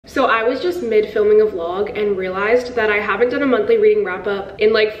So I was just mid-filming a vlog and realized that I haven't done a monthly reading wrap-up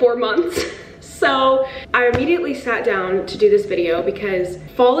in like 4 months. So I immediately sat down to do this video because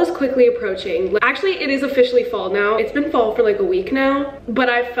fall is quickly approaching. Actually, it is officially fall now. It's been fall for like a week now, but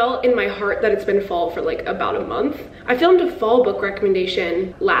I felt in my heart that it's been fall for like about a month. I filmed a fall book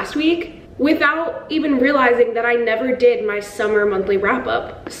recommendation last week without even realizing that I never did my summer monthly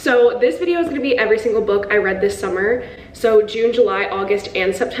wrap-up. So this video is gonna be every single book I read this summer. So June, July, August,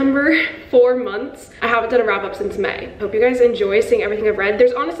 and September, 4 months. I haven't done a wrap-up since May. Hope you guys enjoy seeing everything I've read.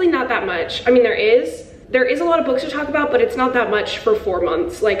 There's honestly not that much. I mean, there is a lot of books to talk about, but it's not that much for 4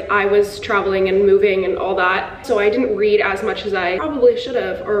 months. Like, I was traveling and moving and all that, so I didn't read as much as I probably should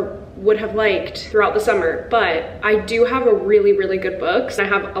have or would have liked throughout the summer. But I do have a really, really good books. I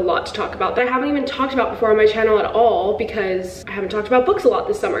have a lot to talk about that I haven't even talked about before on my channel at all because I haven't talked about books a lot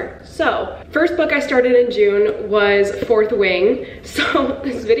this summer. So first book I started in June was Fourth Wing. So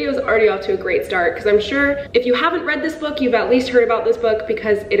this video is already off to a great start because I'm sure if you haven't read this book, you've at least heard about this book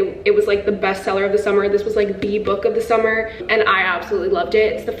because it was like the bestseller of the summer. This was like the book of the summer and I absolutely loved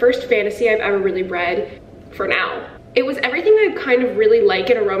it. It's the first fantasy I've ever really read for now. It was everything I kind of really like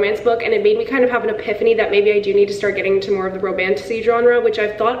in a romance book, and it made me kind of have an epiphany that maybe I do need to start getting into more of the romantasy genre, which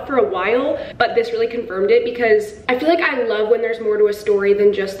I've thought for a while, but this really confirmed it because I feel like I love when there's more to a story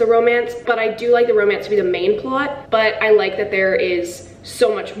than just the romance, but I do like the romance to be the main plot, but I like that there is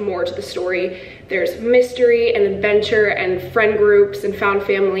so much more to the story. There's mystery and adventure and friend groups and found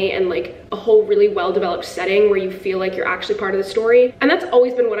family and like a whole really well-developed setting where you feel like you're actually part of the story. And that's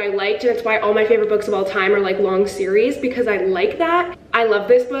always been what I liked, and that's why all my favorite books of all time are like long series, because I like that. I love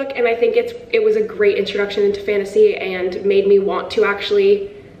this book, and I think it was a great introduction into fantasy and made me want to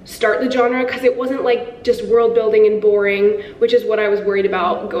actually start the genre because it wasn't like just world building and boring, which is what I was worried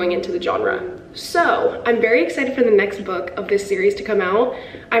about going into the genre. So I'm very excited for the next book of this series to come out.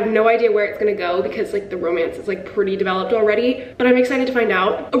 I have no idea where it's gonna go because like the romance is like pretty developed already, but I'm excited to find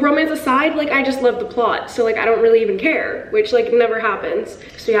out. A romance aside, like I just love the plot, so like I don't really even care, which like never happens.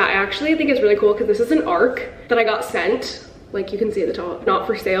 So yeah, I actually think it's really cool because this is an ARC that I got sent. Like you can see at the top, not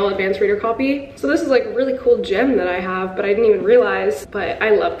for sale, advanced reader copy. So this is like a really cool gem that I have, but I didn't even realize, but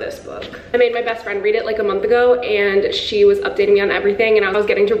I love this book. I made my best friend read it like a month ago and she was updating me on everything and I was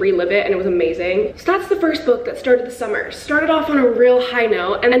getting to relive it and it was amazing. So that's the first book that started the summer. Started off on a real high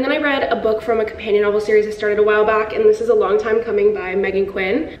note, and then I read a book from a companion novel series I started a while back, and this is A Long Time Coming by Megan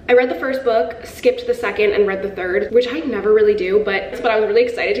Quinn. I read the first book, skipped the second, and read the third, which I never really do, but I was really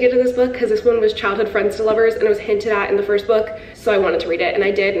excited to get to this book because this one was childhood friends to lovers and it was hinted at in the first book. So I wanted to read it and I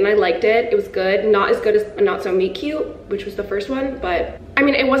did, and I liked it. It was good. Not as good as Not So Meet Cute, which was the first one, but I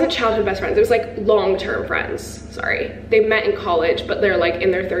mean, it wasn't childhood best friends. It was like long-term friends. Sorry. They met in college, but they're like in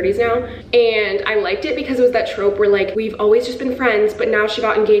their 30s now. And I liked it because it was that trope where like, we've always just been friends, but now she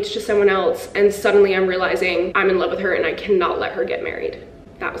got engaged to someone else and suddenly I'm realizing I'm in love with her and I cannot let her get married.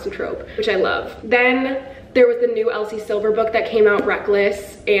 That was the trope, which I love. Then there was the new Elsie Silver book that came out,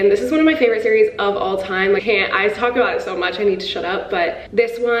 Reckless, and this is one of my favorite series of all time. Like, I talk about it so much, I need to shut up, but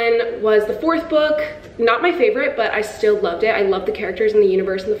this one was the fourth book. Not my favorite, but I still loved it. I love the characters in the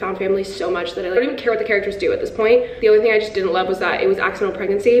universe and the found family so much that I don't even care what the characters do at this point. The only thing I just didn't love was that it was accidental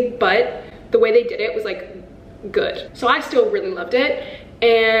pregnancy, but the way they did it was like good. So I still really loved it.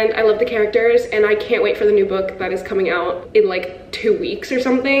 And I love the characters, and I can't wait for the new book that is coming out in like 2 weeks or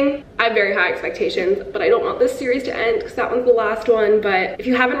something. I have very high expectations, but I don't want this series to end because that one's the last one. But if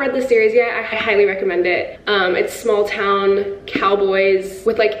you haven't read this series yet, I highly recommend it. It's small town cowboys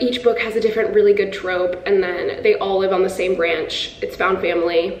with like each book has a different really good trope, and then they all live on the same ranch. It's found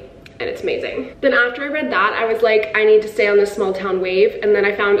family. And it's amazing. Then after I read that, I was like, I need to stay on this small town wave. And then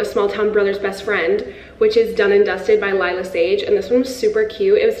I found A Small Town Brother's Best Friend, which is Done and Dusted by Lila Sage. And this one was super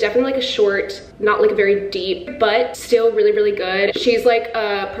cute. It was definitely like a short, not like very deep, but still really, really good. She's like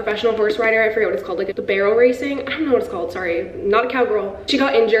a professional horse rider. I forget what it's called, like the barrel racing. I don't know what it's called, sorry. Not a cowgirl. She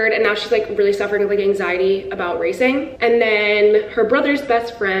got injured and now she's like really suffering with like anxiety about racing. And then her brother's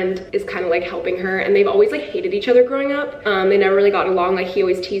best friend is kind of like helping her, and they've always like hated each other growing up. They never really got along. Like he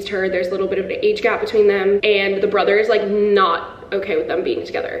always teased her. There's a little bit of an age gap between them, and the brother is like not okay with them being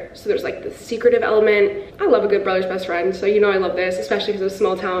together. So there's like this secretive element. I love a good brother's best friend, so you know I love this, especially because it's a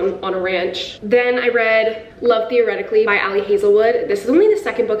small town on a ranch. Then I read Love Theoretically by Ali Hazelwood. This is only the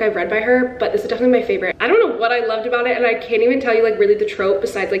second book I've read by her, but this is definitely my favorite. I don't know what I loved about it, and I can't even tell you like really the trope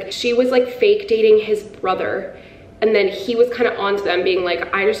besides like she was like fake dating his brother, and then he was kind of onto them being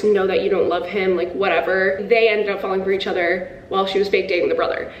like, I just know that you don't love him, like whatever. They ended up falling for each other while she was fake dating the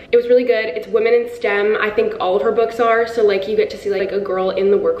brother. It was really good. It's women in STEM. I think all of her books are. So like you get to see like a girl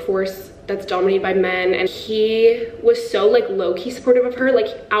in the workforce that's dominated by men, and he was so like low-key supportive of her. Like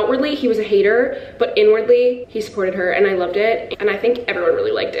outwardly he was a hater, but inwardly he supported her, and I loved it, and I think everyone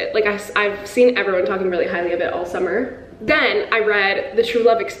really liked it. Like I've seen everyone talking really highly of it all summer. Then I read The True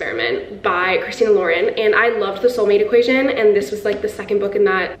Love Experiment by Christina Lauren, and I loved The Soulmate Equation, and this was like the second book in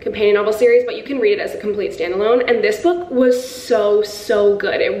that companion novel series, but you can read it as a complete standalone. And this book was so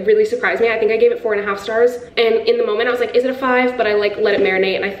good. It really surprised me. I think I gave it 4.5 stars, and in the moment I was like, is it a 5? But I like let it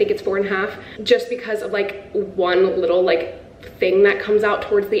marinate, and I think it's 4.5, just because of like one little like thing that comes out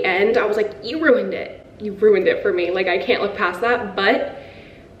towards the end. I was like, you ruined it. You ruined it for me. Like I can't look past that. But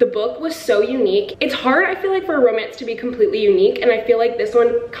the book was so unique. It's hard, I feel like, for a romance to be completely unique, and I feel like this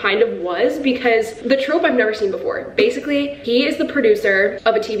one kind of was, because the trope I've never seen before. Basically, he is the producer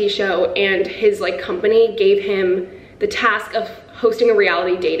of a TV show, and his like company gave him the task of hosting a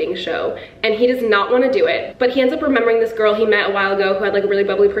reality dating show, and he does not want to do it, but he ends up remembering this girl he met a while ago who had like a really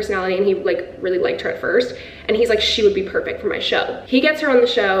bubbly personality, and he like really liked her at first, and he's like, she would be perfect for my show. He gets her on the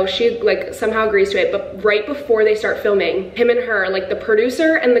show, she like somehow agrees to it, but right before they start filming, him and her, like the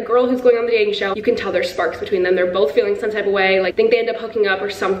producer and the girl who's going on the dating show, you can tell there's sparks between them. They're both feeling some type of way, like think they end up hooking up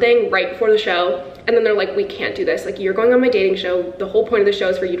or something right before the show, and then they're like, we can't do this, like you're going on my dating show, the whole point of the show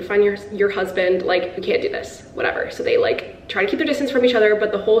is for you to find your husband, like we can't do this, whatever. So they like try to keep their distance from each other,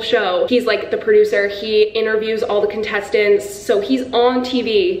 but the whole show, he's like the producer, he interviews all the contestants, so he's on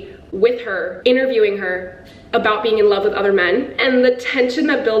TV with her, interviewing her about being in love with other men, and the tension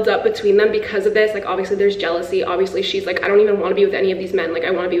that builds up between them because of this, like obviously there's jealousy, obviously she's like, I don't even want to be with any of these men, like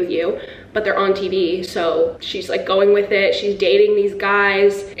I want to be with you, but they're on TV, so she's like going with it, she's dating these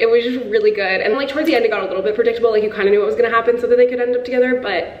guys. It was just really good, and like towards the end it got a little bit predictable, like you kind of knew what was going to happen so that they could end up together,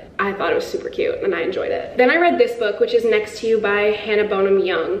 but I thought it was super cute and I enjoyed it. Then I read this book, which is Next to You by Hannah Bonham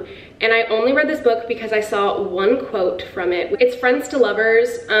Young, and I only read this book because I saw one quote from it. It's friends to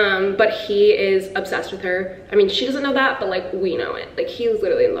lovers, but he is obsessed with her. I mean, she doesn't know that, but like we know it. Like he was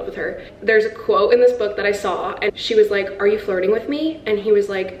literally in love with her. There's a quote in this book that I saw, and she was like, are you flirting with me? And he was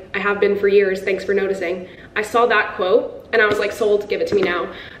like, I have been for years, thanks for noticing. I saw that quote and I was like, sold, give it to me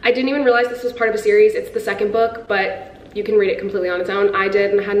now. I didn't even realize this was part of a series. It's the second book, but you can read it completely on its own. I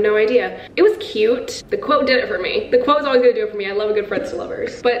did, and I had no idea. It was cute. The quote did it for me. The quote is always gonna do it for me. I love a good friends to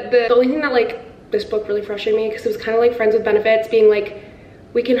lovers. But the only thing that like this book really frustrated me, because it was kind of like Friends with Benefits, being like,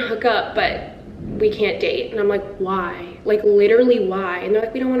 we can hook up, but we can't date. And I'm like, why? Like literally why? And they're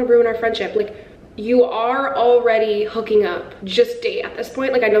like, we don't want to ruin our friendship. Like, you are already hooking up, just date at this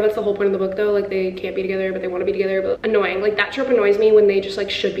point. Like I know that's the whole point of the book though, like they can't be together but they want to be together, but annoying. Like that trope annoys me when they just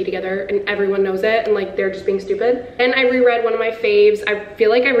like should be together and everyone knows it and like they're just being stupid. And I reread one of my faves. I feel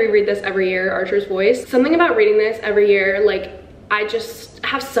like I reread this every year, Archer's Voice. Something about reading this every year, like I just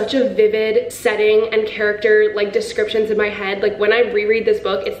have such a vivid setting and character like descriptions in my head. Like when I reread this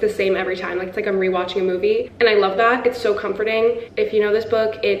book, it's the same every time. Like it's like I'm rewatching a movie, and I love that. It's so comforting. If you know this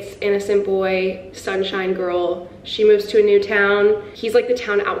book, it's innocent boy, sunshine girl. She moves to a new town. He's like the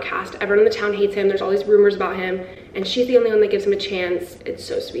town outcast. Everyone in the town hates him. There's all these rumors about him, and she's the only one that gives him a chance. It's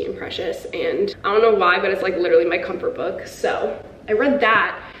so sweet and precious, and I don't know why, but it's like literally my comfort book. So I read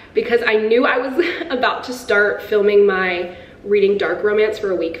that because I knew I was about to start filming my reading dark romance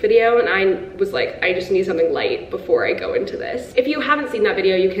for a week video, and I was like, I just need something light before I go into this. If you haven't seen that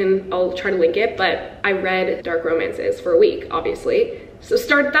video, I'll try to link it, but I read dark romances for a week, obviously. So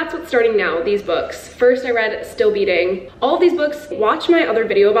that's what's starting now, these books. First I read Still Beating. All of these books, watch my other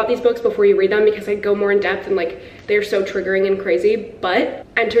video about these books before you read them, because I go more in depth and like they're so triggering and crazy, but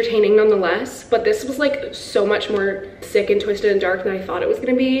entertaining nonetheless. But this was like so much more sick and twisted and dark than I thought it was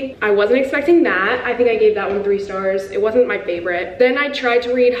gonna be. I wasn't expecting that. I think I gave that one 3 stars. It wasn't my favorite. Then I tried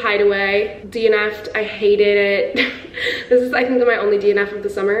to read Hideaway. DNF'd, I hated it. This is I think my only DNF of the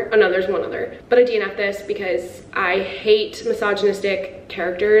summer. Oh no, there's one other. But I DNF'd this because I hate misogynistic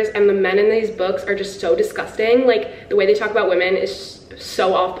characters, and the men in these books are just so disgusting. Like the way they talk about women is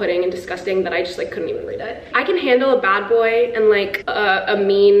so off-putting and disgusting that I just like couldn't even read it. I can handle a bad boy and like a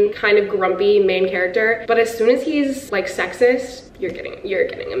mean kind of grumpy main character, but as soon as he's like sexist, you're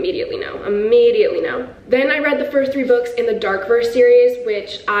getting immediately no. Then I read the first 3 books in the Darkverse series,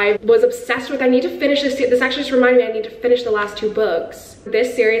 which I was obsessed with. I need to finish this. This actually just reminded me I need to finish the last 2 books.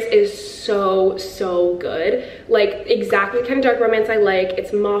 This series is so good. Like exactly the kind of dark romance I like.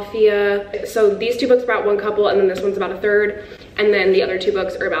 It's mafia. So these 2 books are about one couple, and then this one's about a third, and then the other 2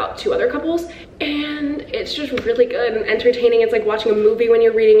 books are about 2 other couples, and it's just really good and entertaining. It's like watching a movie when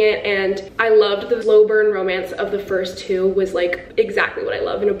you're reading it, and I loved the slow burn romance of the first 2 was like exactly what I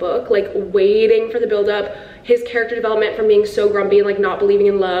love in a book, like waiting for the build up, his character development from being so grumpy and like not believing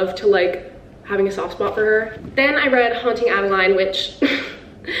in love to like having a soft spot for her. Then I read Haunting Adeline, which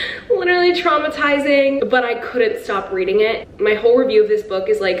Literally traumatizing, but I couldn't stop reading it. My whole review of this book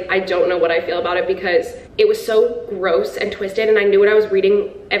is like, I don't know what I feel about it because it was so gross and twisted, and I knew what I was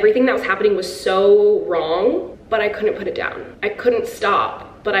reading. Everything that was happening was so wrong, but I couldn't put it down. I couldn't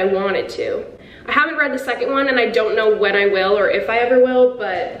stop, but I wanted to. I haven't read the second one, and I don't know when I will or if I ever will,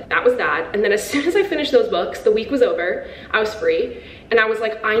 but that was that. And then as soon as I finished those books, the week was over, I was free, and I was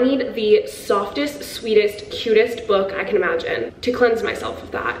like, I need the softest, sweetest, cutest book I can imagine to cleanse myself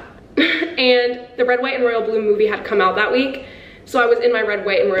of that. And the Red, White, and Royal Blue movie had come out that week, so I was in my Red,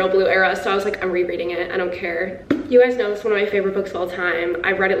 White, and Royal Blue era, so I was like, I'm rereading it, I don't care. You guys know it's one of my favorite books of all time.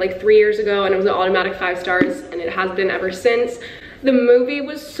 I read it like 3 years ago, and it was an automatic 5 stars, and it has been ever since. The movie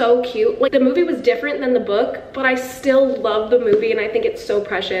was so cute. Like, the movie was different than the book, but I still love the movie, and I think it's so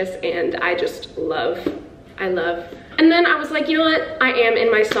precious, and I just love. And then I was like, you know what? I am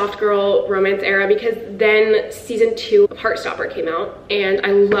in my soft girl romance era, because then season 2 of Heartstopper came out, and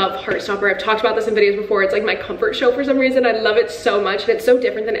I love Heartstopper. I've talked about this in videos before. It's like my comfort show for some reason. I love it so much, and it's so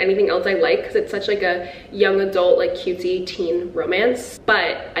different than anything else I like, because it's such like a young adult, like cutesy teen romance,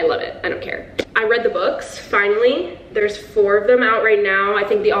 but I love it. I don't care. I read the books, finally. There's 4 of them out right now. I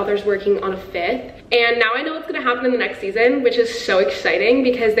think the author's working on a 5th. And now I know what's gonna happen in the next season, which is so exciting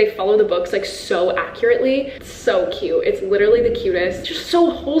because they follow the books like so accurately. It's so cute. It's literally the cutest. Just so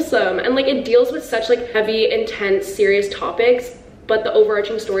wholesome. And like, it deals with such like heavy, intense, serious topics, but the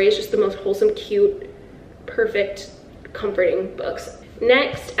overarching story is just the most wholesome, cute, perfect, comforting books.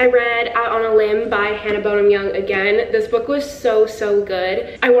 Next, I read Out on a Limb by Hannah Bonham Young again. This book was so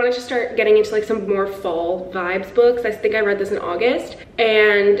good. I wanted to start getting into like some more fall vibes books. I think I read this in August,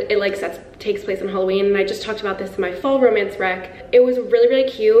 and it like takes place on Halloween, and I just talked about this in my fall romance rec. It was really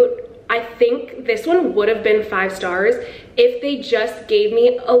cute. I think this one would have been 5 stars if they just gave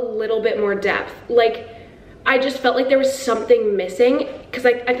me a little bit more depth. Like, I just felt like there was something missing, because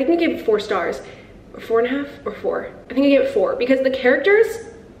I think I gave it 4 stars. 4.5 or 4. I think I gave it 4 because the characters,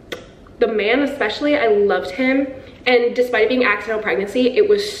 the man especially, I loved him, and despite it being accidental pregnancy, it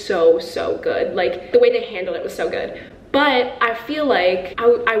was so good. Like, the way they handled it was so good. But I feel like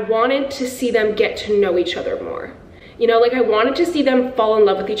I wanted to see them get to know each other more. You know, like, I wanted to see them fall in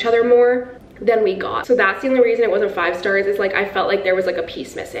love with each other more than we got. So that's the only reason it wasn't 5 stars, is like I felt like there was like a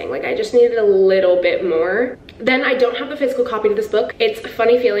piece missing. Like, I just needed a little bit more. Then I don't have the physical copy of this book. It's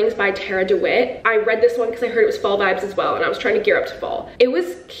Funny Feelings by Tara DeWitt. I read this one because I heard it was fall vibes as well, and I was trying to gear up to fall. It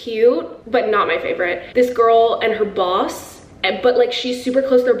was cute, but not my favorite. This girl and her boss, but like, she's super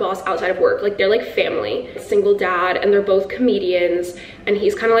close to their boss outside of work. Like, they're like family. Single dad, and they're both comedians, and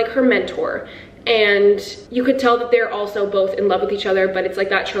he's kind of like her mentor. And you could tell that they're also both in love with each other, but it's like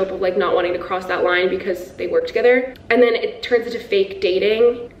that trope of like not wanting to cross that line because they work together. And then it turns into fake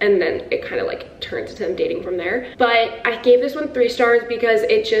dating, and then it kind of like turns into them dating from there. But I gave this one 3 stars because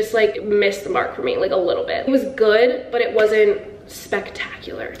it just like missed the mark for me, like a little bit. It was good, but it wasn't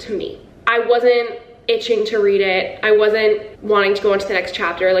spectacular to me. I wasn't itching to read it. I wasn't wanting to go on to the next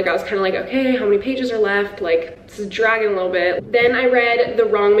chapter. Like, I was kind of like, okay, how many pages are left? Like, this is dragging a little bit. Then I read The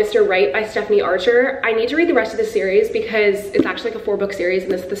Wrong Mr. Right by Stephanie Archer. I need to read the rest of the series because it's actually like a 4-book series,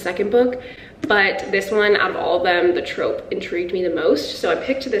 and this is the 2nd book. But this one, out of all of them, the trope intrigued me the most. So I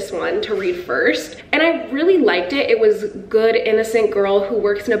picked this one to read first. And I really liked it. It was good, innocent girl who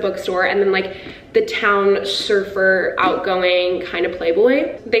works in a bookstore, and then like the town surfer, outgoing kind of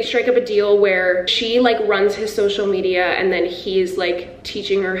playboy. They strike up a deal where she like runs his social media, and then he's like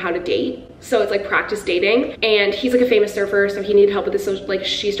teaching her how to date. So it's like practice dating, and he's like a famous surfer, so he needed help with his social, like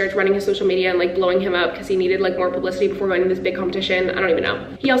she starts running his social media and like blowing him up because he needed like more publicity before going to this big competition. I don't even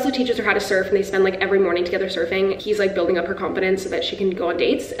know. He also teaches her how to surf, and they spend like every morning together surfing. He's like building up her confidence so that she can go on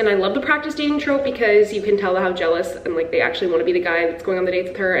dates. And I love the practice dating trope because you can tell how jealous, and like they actually want to be the guy that's going on the dates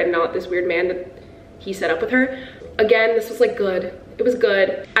with her and not this weird man that he set up with her. Again, this was like good. It was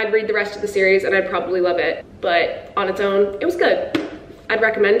good. I'd read the rest of the series and I'd probably love it, but on its own, it was good. I'd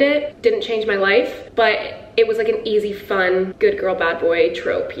recommend it. Didn't change my life, but it was like an easy, fun, good girl, bad boy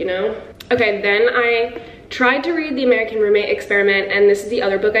trope, you know? Okay, then I tried to read The American Roommate Experiment, and this is the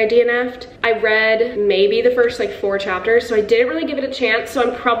other book I DNF'd. I read maybe the first like 4 chapters, so I didn't really give it a chance, so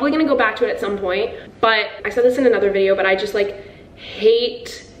I'm probably gonna go back to it at some point. But I said this in another video, but I just like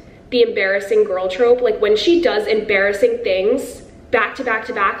hate the embarrassing girl trope. Like, when she does embarrassing things back to back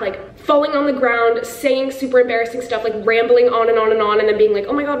to back, like falling on the ground, saying super embarrassing stuff, like rambling on and on and on, and then being like,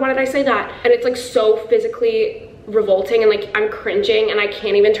 oh my god, why did I say that? And it's like so physically revolting, and like I'm cringing and I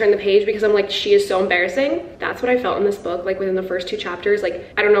can't even turn the page because I'm like, she is so embarrassing. That's what I felt in this book, like within the first 2 chapters.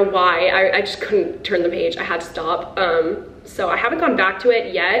 Like, I don't know why, I just couldn't turn the page. I had to stop. So I haven't gone back to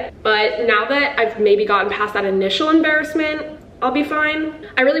it yet, but now that I've maybe gotten past that initial embarrassment, I'll be fine.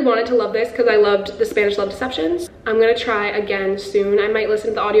 I really wanted to love this because I loved the Spanish Love Deceptions. I'm gonna try again soon. I might listen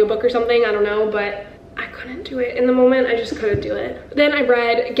to the audiobook or something, I don't know, but I couldn't do it in the moment. I just couldn't do it. Then I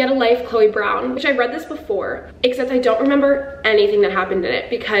read Get a Life, Chloe Brown, which I read this before, except I don't remember anything that happened in it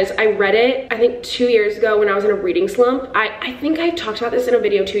because I read it, I think 2 years ago when I was in a reading slump. I think I talked about this in a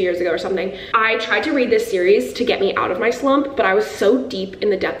video 2 years ago or something. I tried to read this series to get me out of my slump, but I was so deep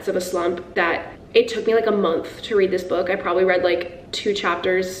in the depths of a slump that it took me like a month to read this book. I probably read like 2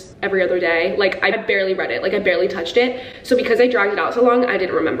 chapters every other day. Like I barely read it, like I barely touched it. So because I dragged it out so long, I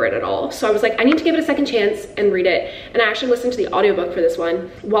didn't remember it at all. So I was like, I need to give it a second chance and read it. And I actually listened to the audiobook for this one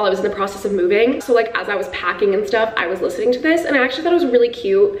while I was in the process of moving. So like as I was packing and stuff, I was listening to this and I actually thought it was really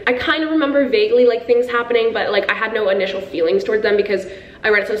cute. I kind of remember vaguely like things happening, but like I had no initial feelings towards them because I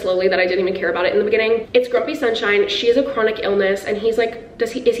read it so slowly that I didn't even care about it in the beginning. It's Grumpy Sunshine. She has a chronic illness and he's like,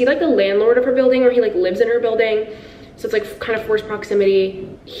 is he like the landlord of her building, or he like lives in her building? So it's like kind of forced proximity.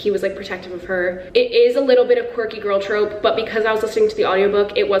 He was like protective of her. It is a little bit of quirky girl trope, but because I was listening to the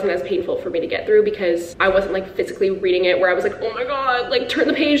audiobook, it wasn't as painful for me to get through because I wasn't like physically reading it where I was like, oh my God, like turn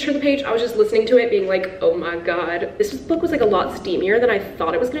the page, turn the page. I was just listening to it being like, oh my God. This book was like a lot steamier than I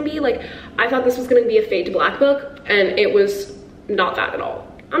thought it was gonna be. Like I thought this was gonna be a Fade to Black book and it was not that at all.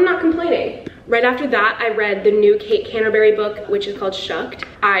 I'm not complaining. Right after that, I read the new Kate Canterbury book, which is called Shucked.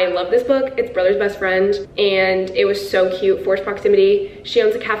 I love this book. It's Brother's Best Friend, and it was so cute. Forced proximity. She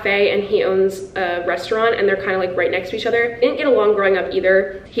owns a cafe and he owns a restaurant, and they're kind of like right next to each other. They didn't get along growing up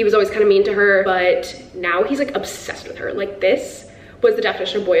either. He was always kind of mean to her, but now he's like obsessed with her. Like this was the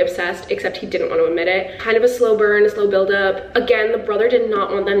definition of boy obsessed, except he didn't want to admit it. Kind of a slow burn, a slow build up. Again, the brother did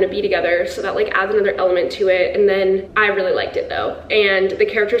not want them to be together, so that like adds another element to it. And then I really liked it though. And the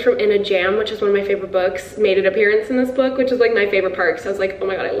characters from In a Jam, which is one of my favorite books, made an appearance in this book, which is like my favorite part. So I was like, oh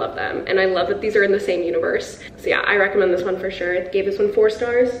my God, I love them. And I love that these are in the same universe. So yeah, I recommend this one for sure. I gave this one 4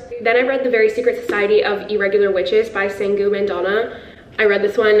 stars. Then I read The Very Secret Society of Irregular Witches by Sangu Mandana. I read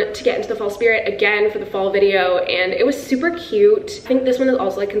this one to get into the fall spirit again for the fall video, and it was super cute. I think this one is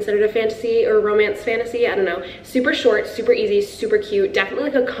also like considered a fantasy or a romance fantasy, I don't know. Super short, super easy, super cute,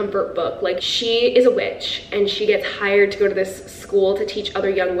 definitely like a comfort book. Like she is a witch and she gets hired to go to this school to teach other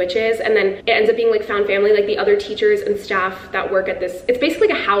young witches, and then it ends up being like found family, like the other teachers and staff that work at this. It's basically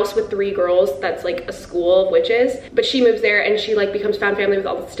like a house with 3 girls that's like a school of witches, but she moves there and she like becomes found family with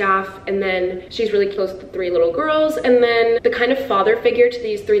all the staff, and then she's really close to the 3 little girls, and then the kind of father figure to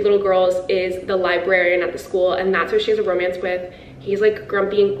these 3 little girls is the librarian at the school, and that's who she has a romance with. He's like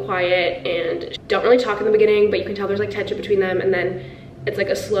grumpy and quiet and don't really talk in the beginning, but you can tell there's like tension between them, and then it's like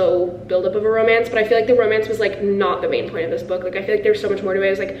a slow buildup of a romance. But I feel like the romance was like not the main point of this book. Like I feel like there's so much more to it. It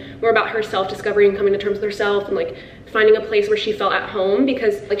was like more about her self-discovery and coming to terms with herself and like finding a place where she felt at home,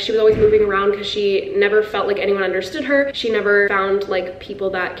 because like she was always moving around because she never felt like anyone understood her. She never found like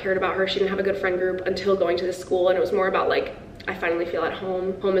people that cared about her. She didn't have a good friend group until going to this school, and it was more about like, I finally feel at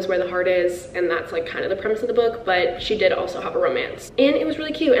home. Home is where the heart is, and that's like kind of the premise of the book, but she did also have a romance. And it was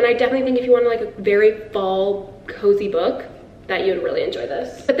really cute, and I definitely think if you want like a very fall cozy book, that you would really enjoy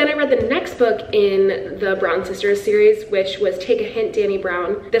this. But then I read the next book in the Brown Sisters series, which was Take a Hint, Dani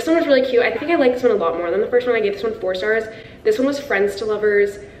Brown. This one was really cute. I think I liked this one a lot more than the first one. I gave this one 4 stars. This one was Friends to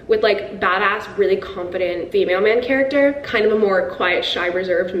Lovers with like badass, really confident female man character, kind of a more quiet, shy,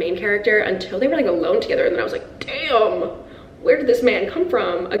 reserved main character until they were like alone together, and then I was like, damn, where did this man come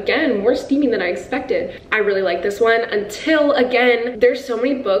from? Again, more steamy than I expected. I really like this one until, again, there's so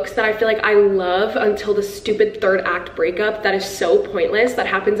many books that I feel like I love until the stupid 3rd act breakup that is so pointless. That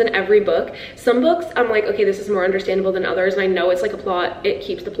happens in every book. Some books I'm like, okay, this is more understandable than others, and I know it's like a plot, it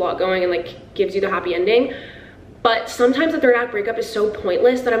keeps the plot going and like gives you the happy ending. But sometimes the 3rd act breakup is so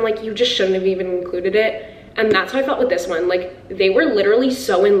pointless that I'm like, you just shouldn't have even included it. And that's how I felt with this one. Like they were literally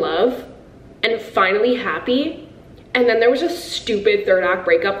so in love and finally happy, and then there was a stupid 3rd act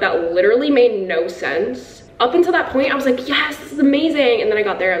breakup that literally made no sense. Up until that point, I was like, yes, this is amazing. And then I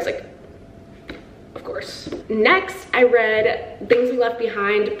got there, I was like, of course. Next, I read Things We Left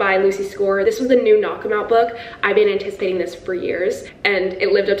Behind by Lucy Score. This was the new Knock 'Em Out book. I've been anticipating this for years, and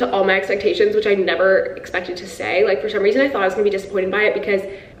it lived up to all my expectations, which I never expected to say. Like for some reason, I thought I was gonna be disappointed by it because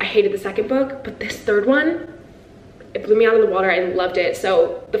I hated the 2nd book, but this 3rd one, it blew me out of the water. I loved it.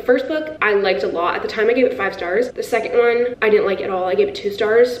 So the first book I liked a lot. At the time I gave it 5 stars. The second one I didn't like at all. I gave it 2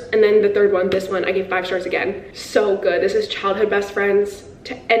 stars. And then the 3rd one, this one, I gave 5 stars again. So good. This is childhood best friends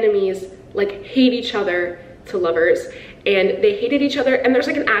to enemies, like hate each other to lovers. And they hated each other, and there's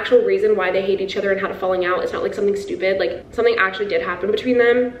like an actual reason why they hate each other and had a falling out. It's not like something stupid, like something actually did happen between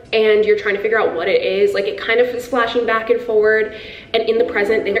them, and you're trying to figure out what it is. Like it kind of is flashing back and forward, and in the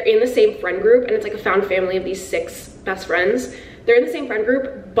present they're in the same friend group, and it's like a found family of these 6 best friends. they're in the same friend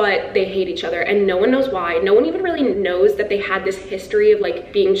group, but they hate each other and no one knows why. No one even really knows that they had this history of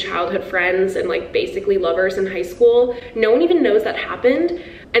like being childhood friends and like basically lovers in high school. No one even knows that happened.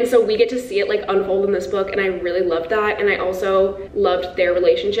 And so we get to see it like unfold in this book, and I really loved that. And I also loved their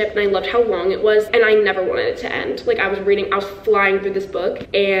relationship, and I loved how long it was, and I never wanted it to end. Like I was flying through this book,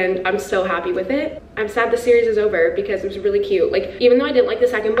 and I'm so happy with it. I'm sad the series is over because it was really cute. Like even though I didn't like the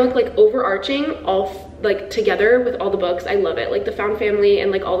second book, like overarching like together with all the books, I love it. Like the found family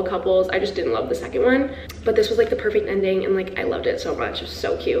and like all the couples, I just didn't love the second one. But this was like the perfect ending, and like I loved it so much. It was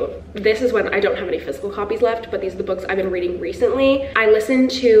so cute. This is when I don't have any physical copies left, but these are the books I've been reading recently. I listened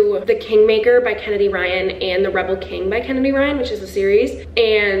to The Kingmaker by Kennedy Ryan and The Rebel King by Kennedy Ryan, which is a series,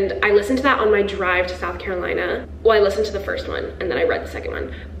 and I listened to that on my drive to South Carolina. Well, I listened to the first one and then I read the second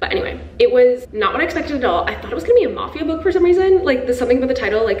one. But anyway, it was not what I expected at all. I thought it was gonna be a mafia book for some reason. Like there's something about the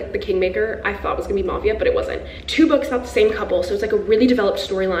title, like The Kingmaker, I thought was gonna be mafia, but it wasn't. 2 books about the same couple, so it's like a really developed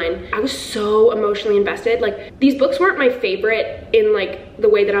storyline. I was so emotionally invested. Like these books weren't my favorite in like the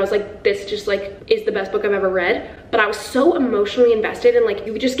way that I was like, this just like is the best book I've ever read, but I was so emotionally invested, and like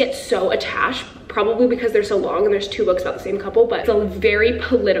you would just get so attached, probably because they're so long and there's 2 books about the same couple. But it's a very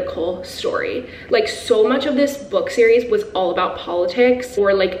political story. Like so much of this book series was all about politics,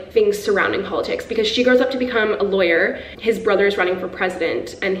 or like things surrounding politics, because she grows up to become a lawyer. His brother is running for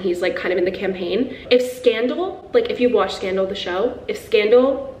president and he's like kind of in the campaign. If Scandal, like if you've watched Scandal, the show, if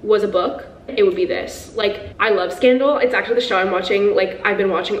Scandal was a book, it would be this. Like I love Scandal. It's actually the show I'm watching, like I've been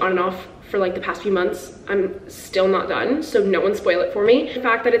watching on and off for like the past few months. I'm still not done, so no one spoil it for me. The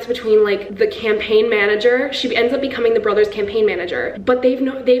fact that it's between like the campaign manager, she ends up becoming the brother's campaign manager, but they've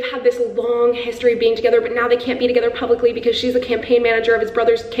had this long history of being together, but now they can't be together publicly because she's a campaign manager of his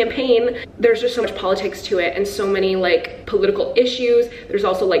brother's campaign. There's just so much politics to it and so many like political issues. There's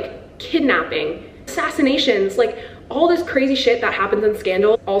also like kidnapping, assassinations, like all this crazy shit that happens in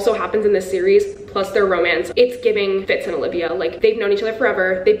Scandal also happens in this series, plus their romance. It's giving Fitz and Olivia. Like they've known each other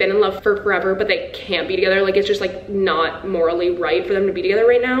forever, they've been in love for forever, but they can't be together. Like it's just like not morally right for them to be together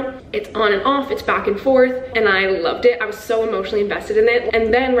right now. It's on and off, it's back and forth, and I loved it. I was so emotionally invested in it.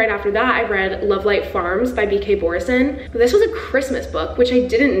 And then right after that, I read Love Light Farms by B.K. Borison. This was a Christmas book, which I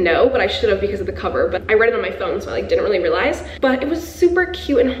didn't know, but I should have because of the cover, but I read it on my phone, so I like didn't really realize. But it was super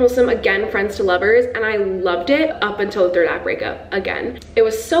cute and wholesome. Again, friends to lovers, and I loved it up until the 3rd act breakup again. It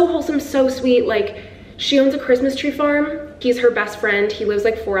was so wholesome, so sweet. Like she owns a Christmas tree farm. He's her best friend. He lives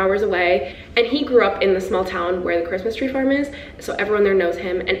like 4 hours away, and he grew up in the small town where the Christmas tree farm is, so everyone there knows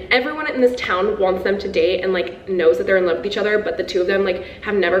him, and everyone in this town wants them to date and like knows that they're in love with each other, but the 2 of them like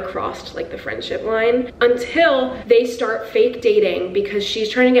have never crossed like the friendship line until they start fake dating because she's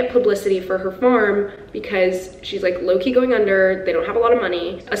trying to get publicity for her farm because she's like low-key going under. They don't have a lot of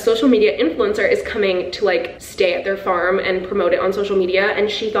money. A social media influencer is coming to like stay at their farm and promote it on social media, and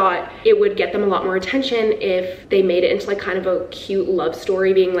she thought it would get them a lot more attention if they made it into like kind of a cute love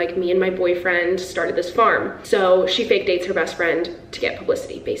story, being like, me and my boyfriend started this farm. So she fake dates her best friend to get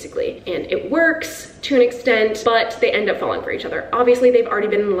publicity basically, and it works to an extent, but they end up falling for each other. Obviously they've already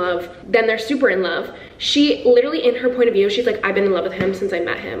been in love, then they're super in love. She literally, in her point of view, she's like, I've been in love with him since I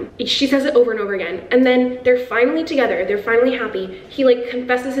met him. She says it over and over again, and then they're finally together, they're finally happy. He like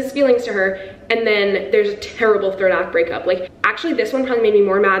confesses his feelings to her, and then there's a terrible 3rd act breakup. Like actually this one probably made me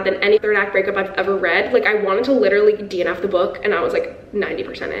more mad than any 3rd act breakup I've ever read. Like I wanted to literally DNF the book, and I was like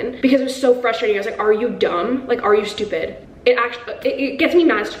 90% in because it was so frustrating. I was like, are you dumb? Like, are you stupid? It gets me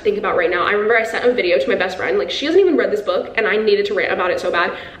mad to think about right now. I remember I sent a video to my best friend, like she hasn't even read this book, and I needed to rant about it so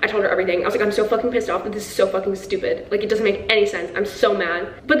bad. I told her everything. I was like, I'm so fucking pissed off that this is so fucking stupid. Like it doesn't make any sense. I'm so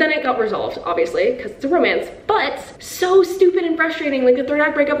mad. But then it got resolved, obviously, because it's a romance, but so stupid and frustrating. Like the 3rd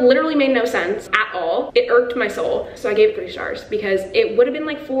act breakup literally made no sense at all. It irked my soul. So I gave it 3 stars because it would have been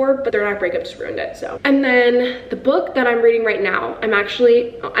like 4, but 3rd act breakup just ruined it. So, and then the book that I'm reading right now, I'm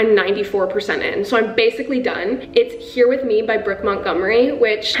 94% in. So I'm basically done. It's Here With Me by Brooke Montgomery,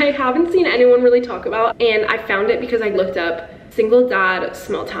 which I haven't seen anyone really talk about, and I found it because I looked up single dad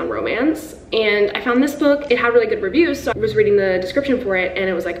small town romance, and I found this book. It had really good reviews, so I was reading the description for it, and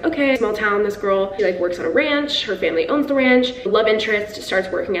it was like, okay, small town, this girl, she like works on a ranch, her family owns the ranch, the love interest starts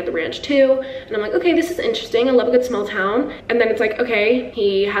working at the ranch too, and I'm like, okay, this is interesting, I love a good small town. And then it's like, okay,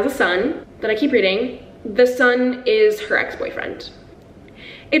 he has a son that I keep reading. The son is her ex-boyfriend.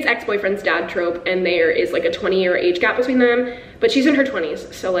 It's ex-boyfriend's dad trope, and there is like a 20-year age gap between them, but she's in her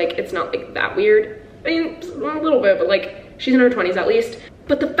 20s, so like it's not like that weird. I mean, a little bit, but like she's in her 20s at least.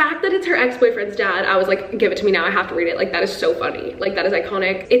 But the fact that it's her ex-boyfriend's dad, I was like, give it to me now, I have to read it. Like that is so funny, like that is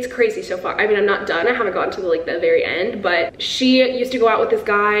iconic. It's crazy so far. I mean, I'm not done, I haven't gotten to like the very end, but she used to go out with this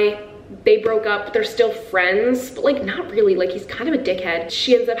guy they broke up, they're still friends, but like not really, like he's kind of a dickhead.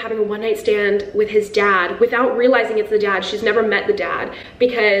 She ends up having a one-night stand with his dad without realizing it's the dad. She's never met the dad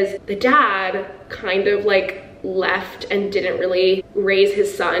because the dad kind of like left and didn't really raise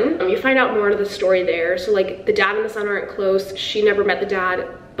his son. You find out more of the story there. So like the dad and the son aren't close. She never met the dad,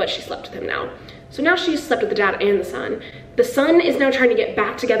 but she slept with him now. So now she's slept with the dad and the son. The son is now trying to get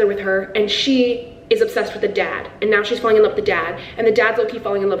back together with her, and she is obsessed with the dad, and now she's falling in love with the dad, and the dad's low-key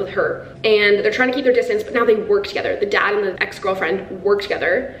falling in love with her, and they're trying to keep their distance, but now they work together. The dad and the ex-girlfriend work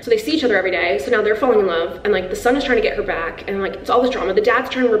together, so they see each other every day. So now they're falling in love, and like the son is trying to get her back, and like it's all this drama. The dad's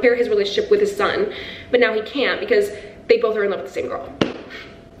trying to repair his relationship with his son, but now he can't because they both are in love with the same girl.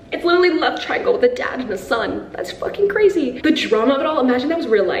 It's literally love triangle with the dad and the son. That's fucking crazy. The drama of it all, imagine that was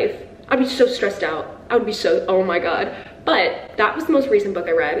real life. I'd be so stressed out. I would be so, oh my God. But that was the most recent book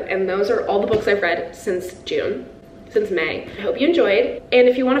I read, and those are all the books I've read since June, since May. I hope you enjoyed. And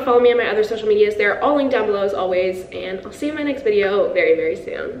if you want to follow me on my other social medias, they're all linked down below as always, and I'll see you in my next video very, very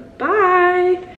soon. Bye.